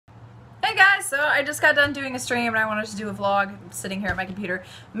So I just got done doing a stream and I wanted to do a vlog. I'm sitting here at my computer,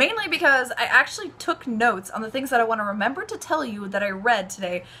 mainly because I actually took notes on the things that I want to remember to tell you that I read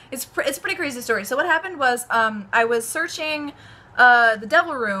today. It's a pretty crazy story. So what happened was I was searching the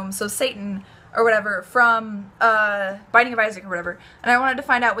Devil Room, so Satan or whatever, from Binding of Isaac or whatever, and I wanted to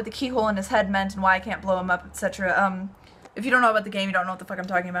find out what the keyhole in his head meant and why I can't blow him up, etc. If you don't know about the game, you don't know what the fuck I'm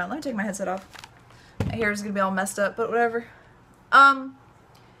talking about. Let me take my headset off. My hair is gonna be all messed up, but whatever.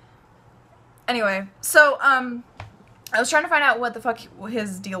 Anyway, so, I was trying to find out what the fuck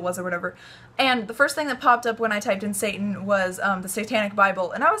his deal was or whatever, and the first thing that popped up when I typed in Satan was, the Satanic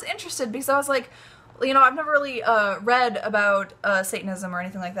Bible, and I was interested because I was like, you know, I've never really, read about, Satanism or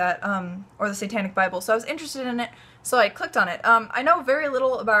anything like that, or the Satanic Bible, so I was interested in it, so I clicked on it. I know very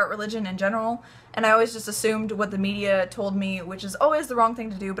little about religion in general, and I always just assumed what the media told me, which is always the wrong thing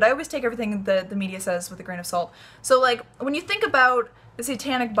to do, but I always take everything that the media says with a grain of salt. So, like, when you think about the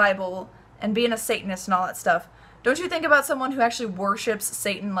Satanic Bible and being a Satanist and all that stuff, don't you think about someone who actually worships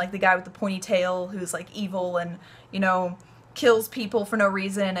Satan, like the guy with the pointy tail who's, like, evil and, you know, kills people for no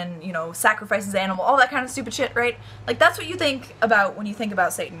reason and, you know, sacrifices animals, all that kind of stupid shit, right? Like, that's what you think about when you think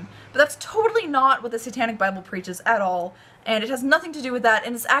about Satan. But that's totally not what the Satanic Bible preaches at all, and it has nothing to do with that,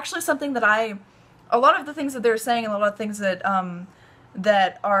 and it's actually something that a lot of the things that they're saying and a lot of things that,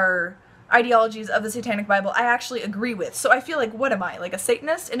 that are ideologies of the Satanic Bible, I actually agree with. So I feel like, what am I, like a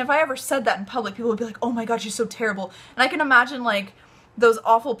Satanist? And if I ever said that in public, people would be like, oh my god, she's so terrible. And I can imagine, like, those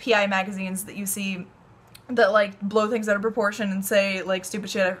awful PI magazines that you see that, like, blow things out of proportion and say, like, stupid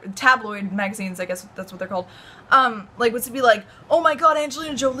shit. Tabloid magazines, I guess that's what they're called. Like, would be like, oh my god,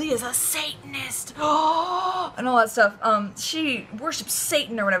 Angelina Jolie is a Satanist! Oh, and all that stuff. She worships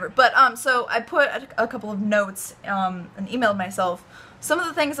Satan or whatever. But, so I put a couple of notes, and emailed myself some of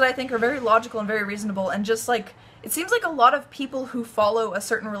the things that I think are very logical and very reasonable, and just, like, it seems like a lot of people who follow a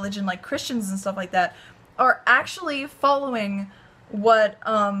certain religion, like Christians and stuff like that, are actually following what,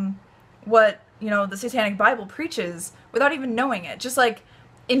 you know, the Satanic Bible preaches without even knowing it. Just, like,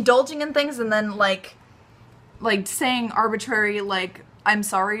 indulging in things and then, like saying arbitrary, like, I'm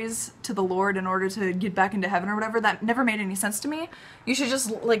sorries to the Lord in order to get back into heaven or whatever. That never made any sense to me. You should just,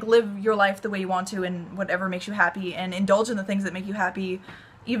 like, live your life the way you want to and whatever makes you happy, and indulge in the things that make you happy,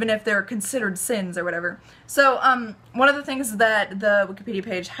 even if they're considered sins or whatever. So, one of the things that the Wikipedia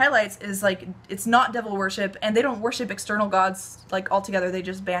page highlights is, like, it's not devil worship, and they don't worship external gods, like, altogether. They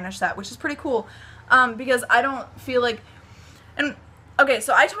just banish that, which is pretty cool, because I don't feel like, and, okay,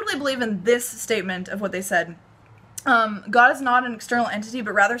 so I totally believe in this statement of what they said. God is not an external entity,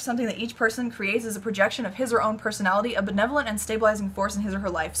 but rather something that each person creates as a projection of his or own personality, a benevolent and stabilizing force in his or her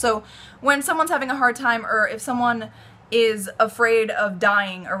life. So, when someone's having a hard time, or if someone is afraid of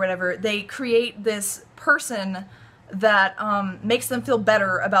dying or whatever, they create this person that makes them feel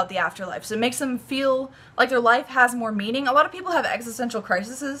better about the afterlife. So it makes them feel like their life has more meaning. A lot of people have existential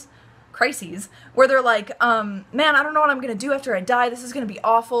crises where they're like, man, I don't know what I'm gonna do after I die. This is gonna be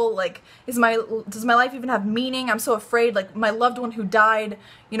awful. Like, does my life even have meaning? I'm so afraid. Like, my loved one who died,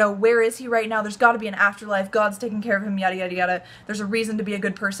 you know, where is he right now? There's got to be an afterlife. God's taking care of him. Yada yada yada. There's a reason to be a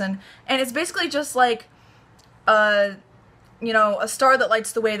good person, and it's basically just like, you know, a star that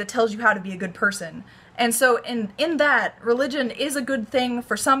lights the way that tells you how to be a good person. And so in that, religion is a good thing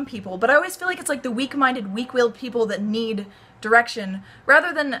for some people, but I always feel like it's like the weak-minded, weak-willed people that need direction,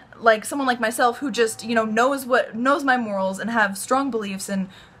 rather than, like, someone like myself who just, you know, knows my morals and have strong beliefs, and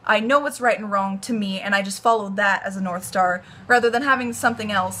I know what's right and wrong to me, and I just follow that as a North Star, rather than having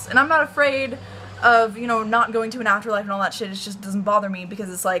something else. And I'm not afraid of, you know, not going to an afterlife and all that shit. It just doesn't bother me,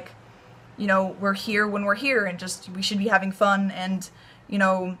 because it's like, you know, we're here when we're here, and just, we should be having fun and, you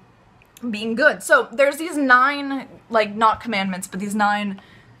know, being good. So, there's these 9, like, not commandments, but these 9,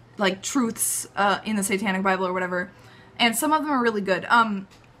 like, truths, in the Satanic Bible or whatever, and some of them are really good.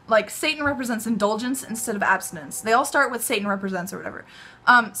 Like, Satan represents indulgence instead of abstinence. They all start with Satan represents or whatever.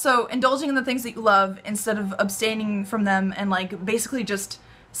 So, indulging in the things that you love instead of abstaining from them, and, like, basically just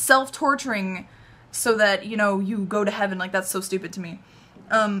self-torturing so that, you know, you go to heaven. Like, that's so stupid to me.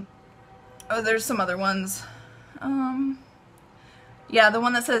 Oh, there's some other ones. Yeah, the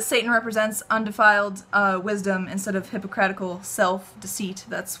one that says Satan represents undefiled wisdom instead of hypocritical self-deceit.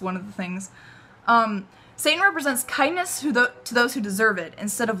 That's one of the things. Satan represents kindness to those who deserve it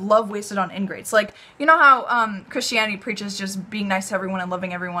instead of love wasted on ingrates. Like, you know how Christianity preaches just being nice to everyone and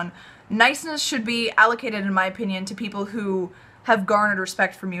loving everyone? Niceness should be allocated, in my opinion, to people who have garnered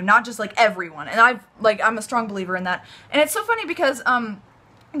respect from you, not just, like, everyone. And I'm a strong believer in that. And it's so funny because,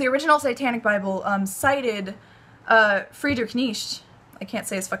 the original Satanic Bible, cited, Friedrich Nietzsche. I can't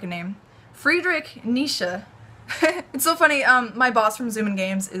say his fucking name. Friedrich Nietzsche It's so funny, my boss from Zoom and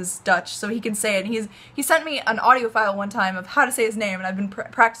Games is Dutch, so he can say it, and he sent me an audio file one time of how to say his name, and I've been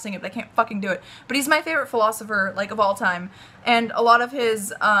practicing it, but I can't fucking do it. But he's my favorite philosopher, like, of all time, and a lot of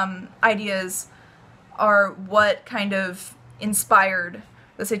his, ideas are what kind of inspired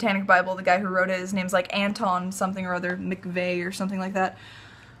the Satanic Bible. The guy who wrote it, his name's like Anton something or other, McVeigh or something like that.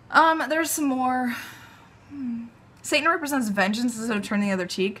 There's some more. Satan represents vengeance instead of turning the other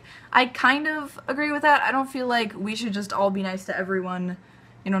cheek. I kind of agree with that. I don't feel like we should just all be nice to everyone,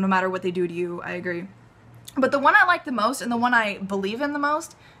 you know, no matter what they do to you. I agree. But the one I like the most, and the one I believe in the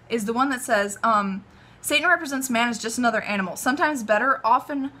most, is the one that says, Satan represents man as just another animal, sometimes better,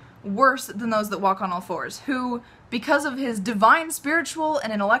 often worse than those that walk on all fours, who, because of his divine spiritual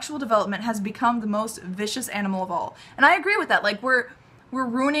and intellectual development, has become the most vicious animal of all. And I agree with that. Like, we're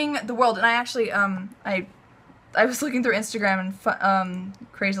ruining the world. And I actually, I was looking through Instagram and,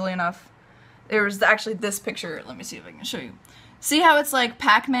 crazily enough, there was actually this picture. Let me see if I can show you. See how it's like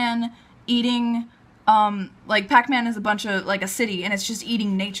Pac-Man eating, like Pac-Man is a bunch of, like a city, and it's just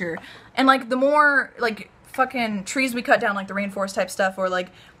eating nature. And like the more, like, fucking trees we cut down, like the rainforest type stuff, or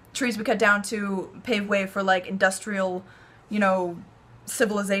like trees we cut down to pave way for like industrial, you know,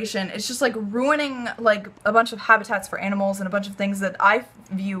 civilization, it's just like ruining like a bunch of habitats for animals and a bunch of things that I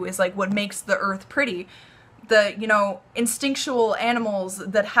view as like what makes the earth pretty. The, you know, instinctual animals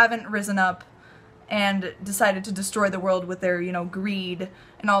that haven't risen up and decided to destroy the world with their, you know, greed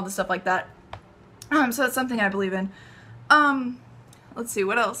and all the stuff like that. So that's something I believe in. Let's see,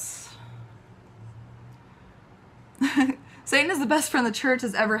 what else? Satan is the best friend the church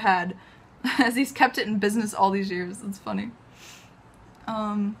has ever had, as he's kept it in business all these years. That's funny.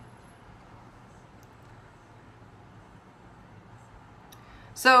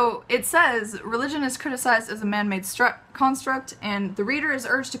 So it says, religion is criticized as a man-made construct, and the reader is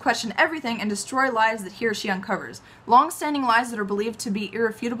urged to question everything and destroy lies that he or she uncovers. Long-standing lies that are believed to be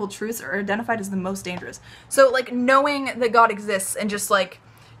irrefutable truths are identified as the most dangerous. So, like, knowing that God exists and just, like,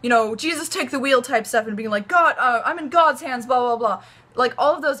 you know, Jesus take the wheel type stuff and being like, God, I'm in God's hands, blah, blah, blah. Like,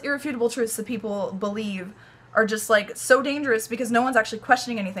 all of those irrefutable truths that people believe are just, like, so dangerous because no one's actually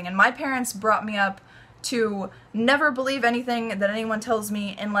questioning anything. And my parents brought me up to never believe anything that anyone tells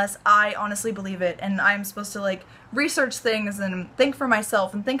me unless I honestly believe it, and I'm supposed to like research things and think for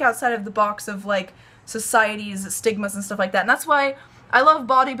myself and think outside of the box of like society's stigmas and stuff like that. And that's why I love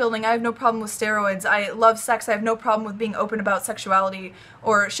bodybuilding. I have no problem with steroids. I love sex. I have no problem with being open about sexuality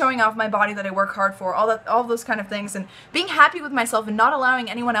or showing off my body that I work hard for, all those kind of things, and being happy with myself and not allowing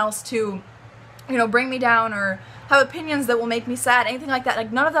anyone else to, you know, bring me down or have opinions that will make me sad, anything like that.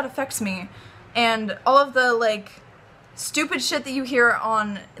 Like, none of that affects me. And all of the, like, stupid shit that you hear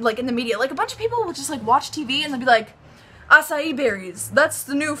on, like, in the media, like, a bunch of people will just, like, watch TV and they'll be like, acai berries, that's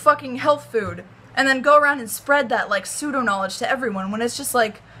the new fucking health food, and then go around and spread that, like, pseudo-knowledge to everyone when it's just,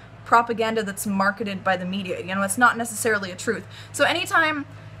 like, propaganda that's marketed by the media, you know, it's not necessarily a truth. So anytime,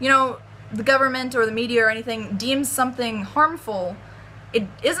 you know, the government or the media or anything deems something harmful, it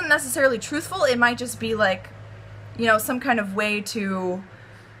isn't necessarily truthful. It might just be, like, you know, some kind of way to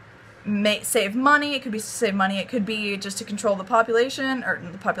save money. It could be to save money, it could be just to control the population, or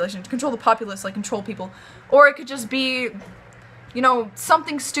the population, to control the populace, like control people, or it could just be, you know,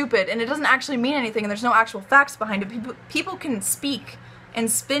 something stupid, and it doesn't actually mean anything, and there's no actual facts behind it. People can speak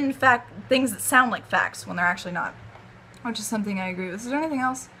and spin things that sound like facts when they're actually not, which is something I agree with. Is there anything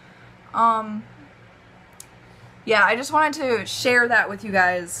else? Yeah, I just wanted to share that with you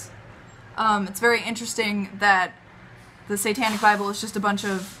guys. It's very interesting that the Satanic Bible is just a bunch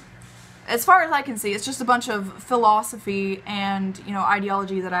of, as far as I can see, it's just a bunch of philosophy and, you know,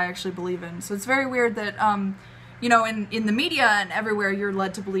 ideology that I actually believe in. So it's very weird that, you know, in the media and everywhere you're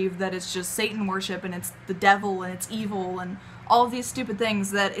led to believe that it's just Satan worship and it's the devil and it's evil and all of these stupid things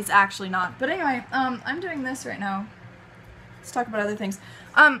that it's actually not. But anyway, I'm doing this right now. Let's talk about other things.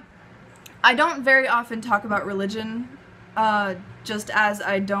 I don't very often talk about religion, just as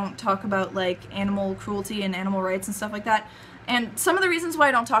I don't talk about, like, animal cruelty and animal rights and stuff like that. And some of the reasons why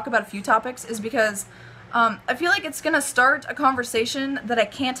I don't talk about a few topics is because I feel like it's gonna start a conversation that I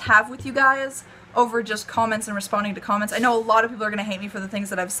can't have with you guys over just comments and responding to comments. I know a lot of people are gonna hate me for the things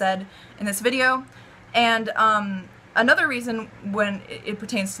that I've said in this video, and another reason when it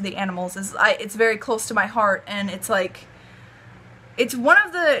pertains to the animals is it's very close to my heart, and it's like, it's one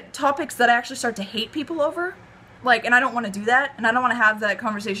of the topics that I actually start to hate people over, like, and I don't want to do that, and I don't want to have that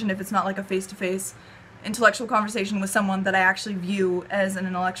conversation if it's not like a face-to-face intellectual conversation with someone that I actually view as an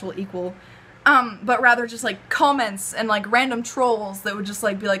intellectual equal. but rather just like comments and like random trolls that would just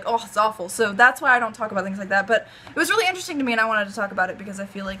like be like, oh, it's awful. So that's why I don't talk about things like that, but it was really interesting to me and I wanted to talk about it because I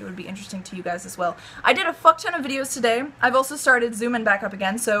feel like it would be interesting to you guys as well. I did a fuck ton of videos today. I've also started zooming back up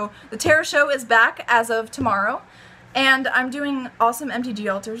again, so the Terror Show is back as of tomorrow, and I'm doing awesome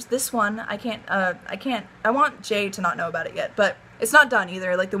MTG altars. This one, I want Jay to not know about it yet, but it's not done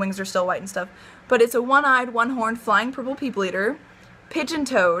either, like the wings are still white and stuff, but it's a one-eyed, one-horned, flying purple people eater,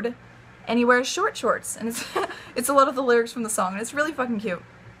 pigeon-toed, and he wears short shorts, and it's it's a lot of the lyrics from the song, and it's really fucking cute.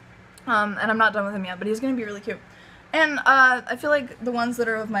 And I'm not done with him yet, but he's gonna be really cute. And I feel like the ones that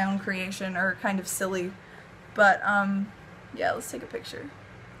are of my own creation are kind of silly, but yeah, let's take a picture.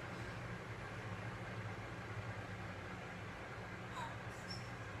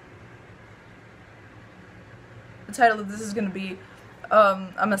 The title of this is gonna be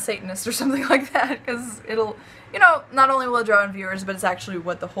I'm a Satanist or something like that, because it'll, you know, not only will it draw in viewers, but it's actually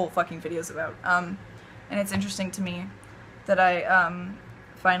what the whole fucking video is about. And it's interesting to me that I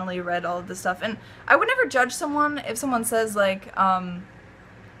finally read all of this stuff. And I would never judge someone if someone says, like,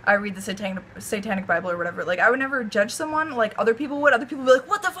 I read the Satanic Bible or whatever. Like, I would never judge someone like other people would. Other people would be like,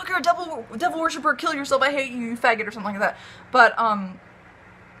 what the fuck, you're a devil worshiper, kill yourself, I hate you, you faggot, or something like that. But,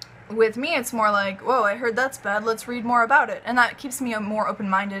 with me, it's more like, whoa, I heard that's bad, let's read more about it. And that keeps me more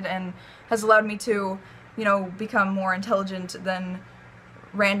open-minded and has allowed me to, you know, become more intelligent than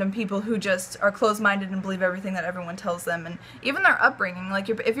random people who just are closed-minded and believe everything that everyone tells them. And even their upbringing, like,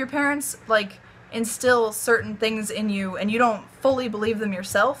 if your parents, like, instill certain things in you and you don't fully believe them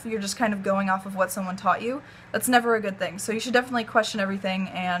yourself, you're just kind of going off of what someone taught you, that's never a good thing. So you should definitely question everything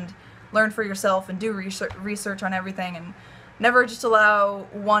and learn for yourself and do research on everything, and never just allow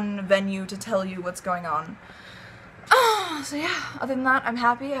one venue to tell you what's going on. So yeah, other than that, I'm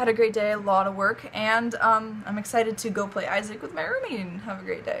happy. I had a great day, a lot of work, and I'm excited to go play Isaac with my roomie and have a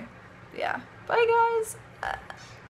great day. Yeah. Bye, guys.